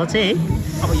लाग्छौँ अब चाहिँ है।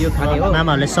 अब यो खाने हो,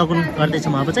 मामाहरूलाई सगुन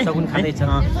गर्दैछौँ अब चाहिँ। सगुन खाँदैछ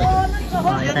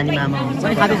यता नि मामा हुन्छ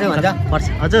खाँदैछ भन्छ पर्छ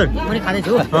हजुर पनि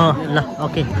खाँदैछु। ल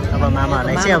ओके। अब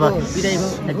मामाहरूलाई चाहिँ अब बिदाईको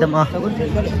एकदम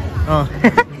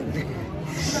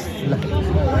ल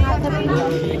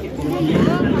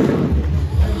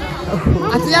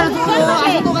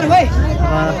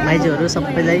अब माइजूहरू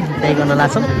सबैलाई बिदाई गर्न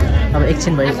लाग्छौँ। अब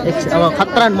एकछिन भयो, अब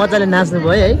खतरा मजाले नाच्नु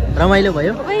भयो है, रमाइलो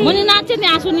भयो। नाच्यो नि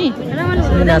आसु नि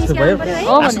नाच्नु भयो,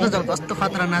 कस्तो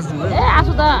खतरा नाच्नु भयो।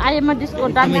 आसु त आइएममा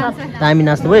डिस्को डान्स दामी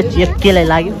नाच्नु भयो। केलाई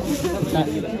लाग्यो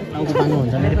टाउको पानी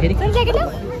हुन्छ मेरो फेरि।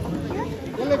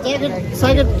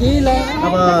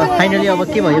 अब फाइनली अब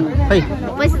के भयो खै?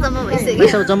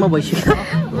 पैसा जम्मा भइसक्यो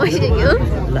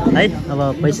ल है। अब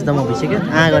पैसा जम्मा भइसक्यो।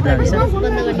 गर्दा रहेछ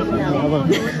अब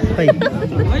खै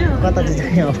कता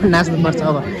चाहिँ अब नाच्नुपर्छ।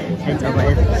 अब अब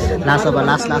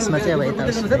लास्टमा चाहिँ अब यता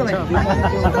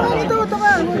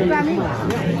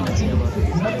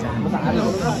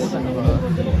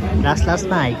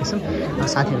लास्टमा आएको छौँ।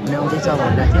 साथीहरू पनि आउँदैछ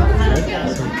भनेर थियो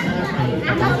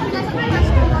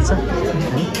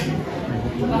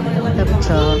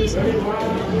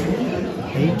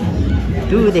है।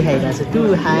 टु देखाइरहेको छ, टु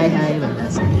हाई हाई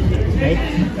भनिरहेको छ है।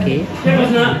 के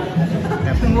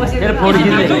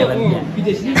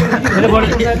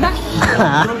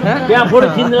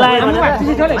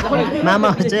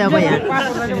मामाहरू चाहिँ अब यहाँ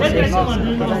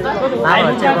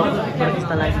मामाहरू चाहिँ अब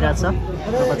त्यस्तो लागिरहेको छ। अब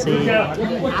चाहिँ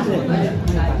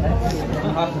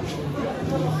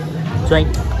ज्वाइन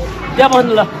त्यहाँ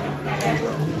बस्नु ल।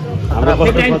 खतरा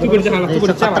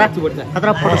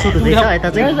फोटोसुट हुँदैछ यता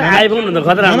चाहिँ।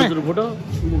 फोटो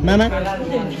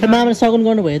मामाले सगुन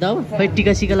गर्नुभयो त? अब खै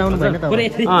टिका सिका लाउनु भएन त?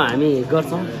 हामी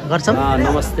गर्छौँ।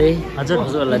 नमस्ते हजुर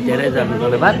हजुरहरूलाई धेरै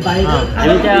धन्यवाद।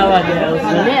 हामी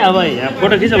चाहिँ अब यहाँ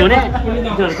फोटो खिच्यौँ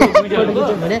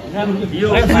भने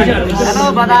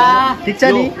ठिक छ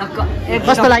नि?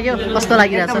 कस्तो लाग्यो? कस्तो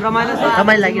लागिरहेछ?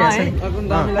 रमाइलो लागिरहेछ नि?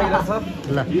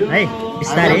 ल है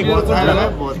बिस्तारै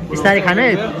बिस्तारै खानु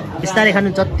है, बिस्तारै खानु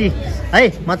जति है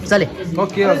मजाले।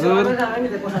 ओके हजुर,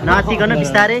 नआत्तिकन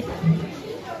बिस्तारै।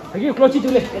 ल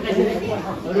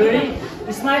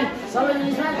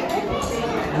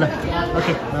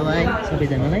ओके बाई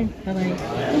सबैजनालाई बाई।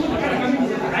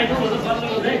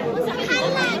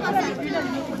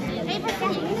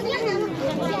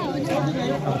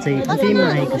 अब चाहिँ अन्तिममा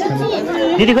आएको छ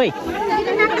दिदी। खोइ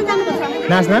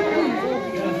नाच्न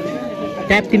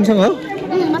ट्याप तिमीसँग हो? ल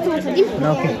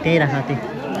ओके त्यही राख त्यही।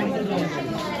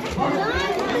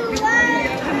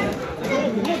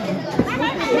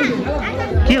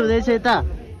 के हुँदैछ यता?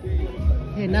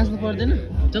 ए नाच्नु पर्दैन?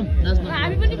 जाउँ नाच्नु।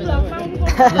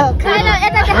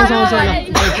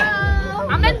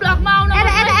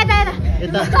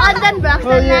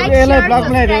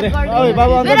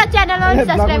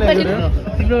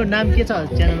 तिम्रो नाम के छ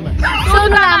च्यानलमा?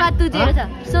 सोनु लामा 20 छ।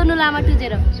 सोनु लामा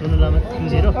 20। सोनु लामा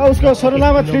 20। उसको सोनु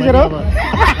लामा 30 हो।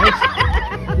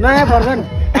 नयाँ भर्जन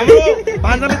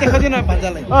भान्जाले देखाउँदिन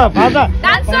भान्जालाई। भान्जा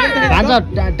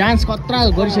डान्स कत्रा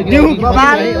गरिसक्यो।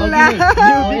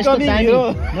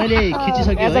 मैले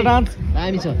खिचिसकेँ।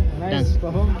 दामी छ डान्स।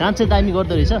 डान्स चाहिँ दामी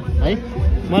गर्दो रहेछ है।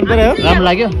 मन पर्यो, राम्रो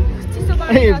लाग्यो।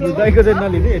 दाइको चाहिँ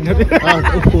नलिने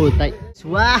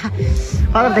वाह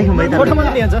कलर देख्नु भयो फोटो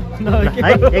मात्रै लिन्छ है।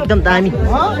 एकदम दामी।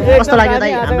 कस्तो लाग्यो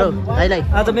दाइ हाम्रो दाइलाई?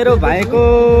 आज मेरो भाइको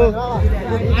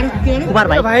कुमार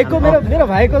भाइको मेरो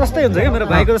भाइको जस्तै हुन्छ क्या। मेरो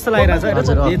भाइको जस्तो लागिरहेछ। यो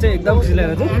चाहिँ एकदम खुसी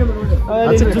लागिरहेछ।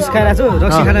 अहिले जुस खाइरहेको छु,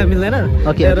 रक्सी खान मिल्दैन।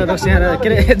 रक्सी खाएर के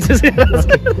अरे जुस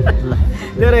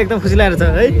लिएर एकदम खुसी लागिरहेछ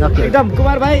है एकदम।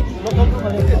 कुमार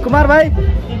भाइ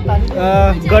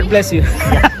God bless you.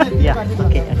 Yeah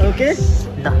okay okay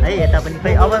ल है यता पनि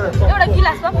खै अब एउटा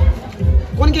गिलासमा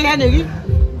कुन के खाने हो कि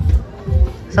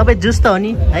सबै जुस त हो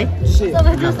नि है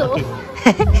सबै जुस हो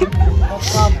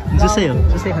जुसै हो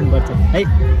जुसै खानुपर्छ है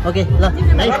ओके ल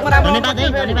है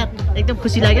धन्यवाद एकदम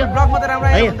खुसी लाग्यो ब्लगमा त राम्रो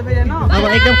है आयो भने त फेरि हैन अब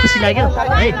एकदम खुसी लाग्यो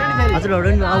है हजुरहरू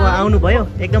पनि अब आउनुभयो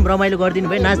एकदम रमाइलो गरिदिनु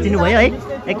भयो नाचिदिनु भयो है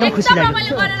एकदम खुसी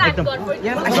लाग्यो एकदम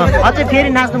अझै फेरि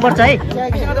नाच्नुपर्छ है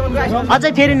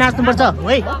अझै फेरि नाच्नुपर्छ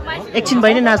है एकछिन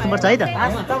भइ नै नाच्नुपर्छ है त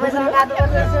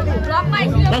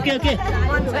ओके ओके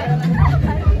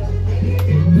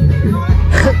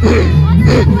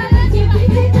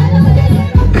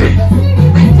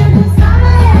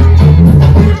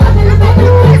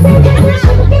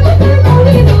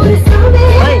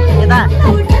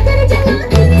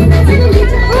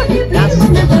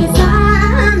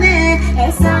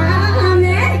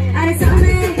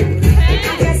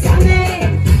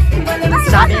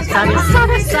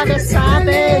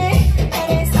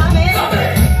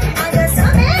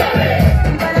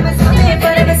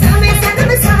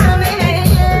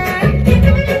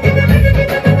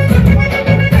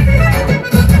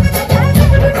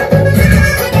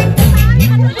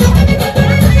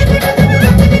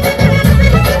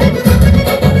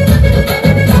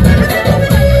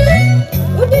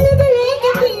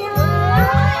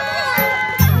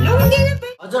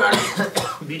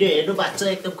भिडियो हेर्नु भएको छ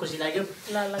एकदम खुसी लाग्यो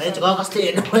है कसले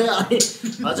हेर्नु भयो अनि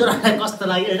हजुरहरूलाई कस्तो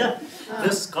लाग्यो होइन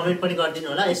जस कमेन्ट पनि गरिदिनु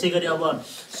होला यसै गरी अब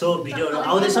सो भिडियोहरू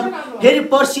आउँदैछ फेरि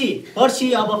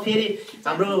पर्सि अब फेरि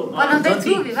हाम्रो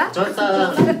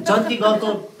जन्ती गाउँको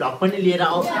भ्लग पनि लिएर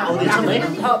आउँदैछौँ है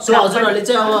सो हजुरहरूले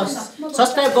चाहिँ अब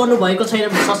सब्सक्राइब गर्नुभएको छैन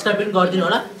भने सब्सक्राइब पनि गरिदिनु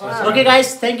होला okay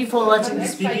guys thank you for watching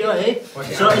this video है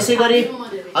सो यसै गरी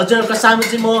हजुरहरूको सामु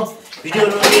चाहिँ म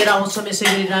भिडियोहरू लिएर आउँछौँ यसै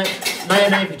गरी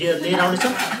नयाँ भिडियोहरू लिएर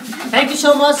आउनेछौँ थ्याङ्क यू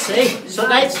सो मच है सो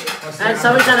गाइज एन्ड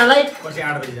सबैजनालाई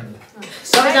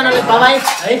बाबाई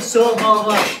है सो म अब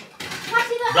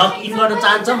भ्लग इन गर्न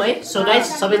चाहन्छौँ है सो गाइज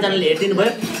सबैजनाले हेरिदिनु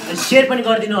भयो सेयर पनि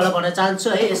गरिदिनु होला भन्न चाहन्छु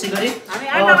है यसै गरी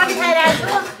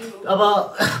अब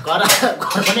घर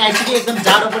पनि आइसक्यो एकदम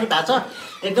जाडो पनि भएको छ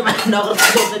एकदम नगर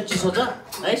एकदम चिसो छ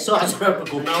है सो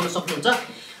हजुरहरू घुम्न आउनु सक्नुहुन्छ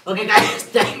okay guys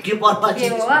thank you for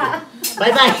watching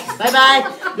by by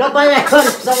ल बाई बाई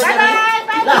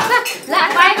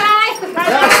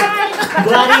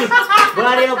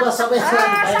बुहारी अब सबै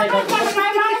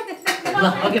ल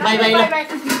ओके बाई बाई ल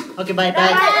ओके बाई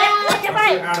बाई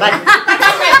बाई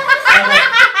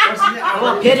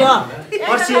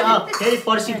अब फेरि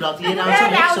पर्सि भ्लग लिएर आउँछौँ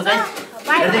है सो गाइस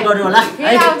हेर्दै गर्नु होला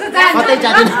है कतै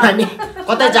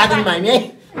जाँदैनौँ हामी है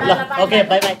ल ओके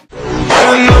बाई बाई